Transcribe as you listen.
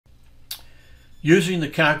Using the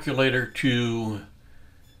calculator to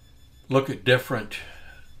look at different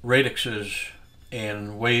radixes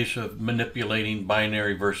and ways of manipulating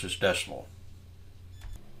binary versus decimal.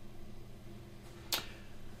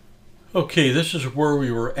 Okay, this is where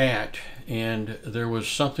we were at, and there was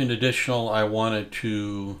something additional I wanted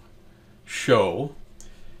to show,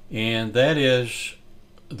 and that is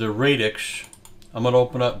the radix. I'm going to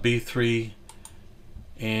open up B3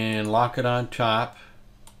 and lock it on top,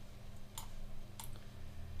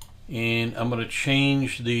 and I'm going to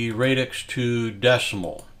change the radix to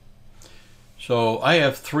decimal. So I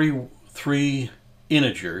have three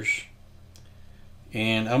integers,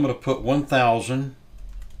 and I'm going to put 1000,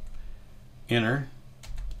 enter,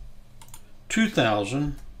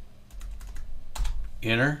 2000,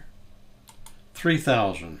 enter,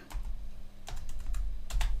 3000.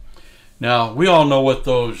 Now we all know what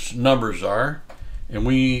those numbers are, and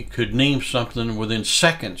we could name something within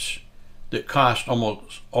seconds that cost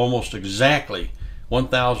almost exactly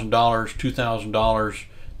 $1,000, $2,000,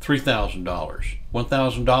 $3,000.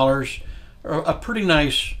 $1,000, a pretty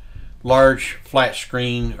nice large flat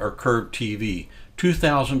screen or curved TV.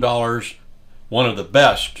 $2,000, one of the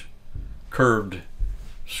best curved,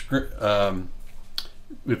 if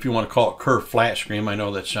you want to call it curved flat screen. I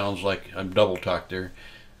know that sounds like I'm double talk there.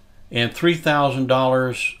 And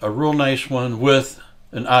 $3,000, a real nice one with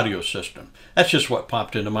an audio system. That's just what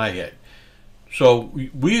popped into my head. So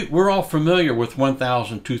we're all familiar with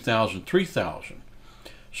 1,000, 2,000, 3,000.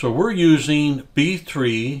 So we're using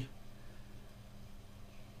B3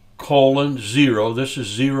 colon 0. This is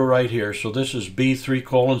 0 right here. So this is B3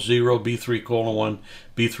 colon 0, B3 colon 1,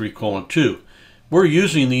 B3 colon 2. We're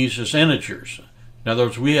using these as integers. In other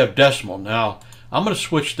words, we have decimal. Now, I'm going to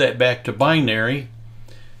switch that back to binary.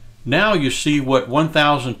 Now you see what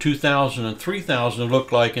 1,000, 2,000, and 3,000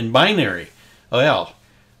 look like in binary. Well,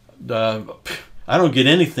 I don't get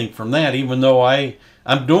anything from that, even though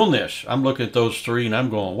I'm doing this. I'm looking at those three and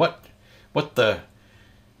I'm going, what the?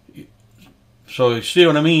 So you see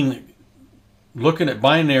what I mean? Looking at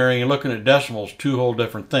binary and looking at decimals, two whole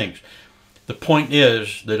different things. The point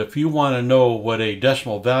is that if you want to know what a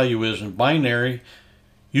decimal value is in binary,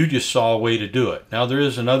 you just saw a way to do it. Now there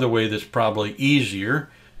is another way that's probably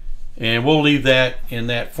easier, and we'll leave that in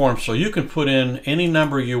that form. So you can put in any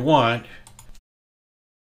number you want,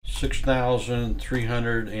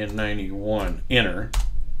 6,391, enter.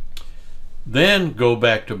 Then go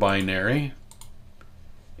back to binary,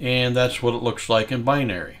 and that's what it looks like in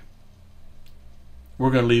binary.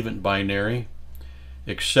 We're going to leave it in binary,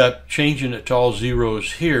 except changing it to all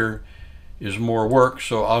zeros here is more work.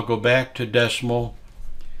 So I'll go back to decimal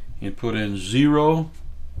and put in 0,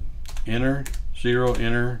 enter, 0,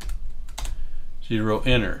 enter, 0,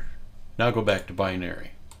 enter. Now go back to binary.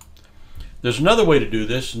 There's another way to do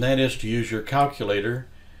this, and that is to use your calculator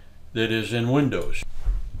that is in Windows.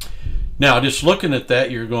 Now, just looking at that,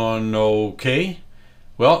 you're going, okay.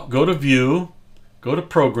 Well, go to View, go to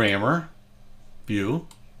Programmer, View.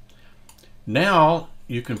 Now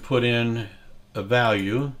you can put in a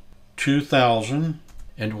value, 2,000,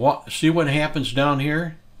 and see what happens down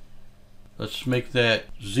here? Let's make that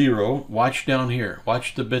 0. Watch down here.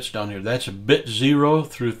 Watch the bits down here. That's a bit 0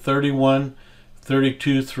 through 31,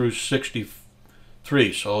 32 through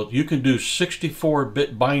 63. So you can do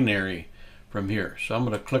 64-bit binary from here. So I'm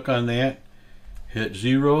going to click on that, hit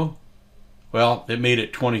 0. Well, it made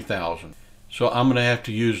it 20,000. So I'm going to have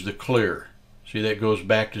to use the clear. See, that goes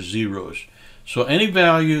back to zeros. So any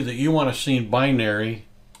value that you want to see in binary,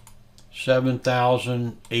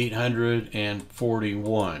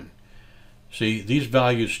 7,841. See, these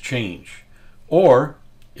values change. Or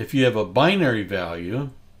if you have a binary value,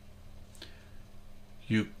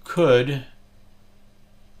 you could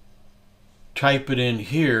type it in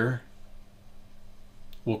here.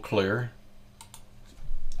 We'll clear.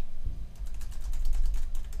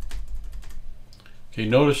 Okay,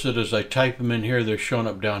 notice that as I type them in here, they're showing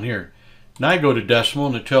up down here. Now I go to decimal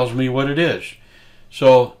and it tells me what it is.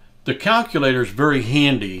 So the calculator is very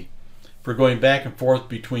handy for going back and forth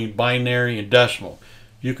between binary and decimal.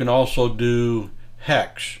 You can also do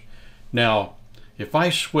hex. Now, if I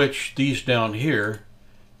switch these down here,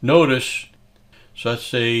 notice, so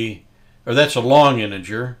that's a long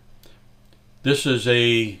integer. This is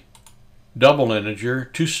a double integer,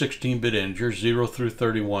 two 16-bit integers, 0 through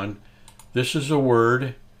 31. This is a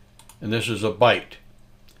word, and this is a byte.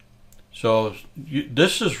 So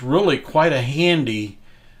this is really quite a handy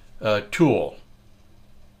tool.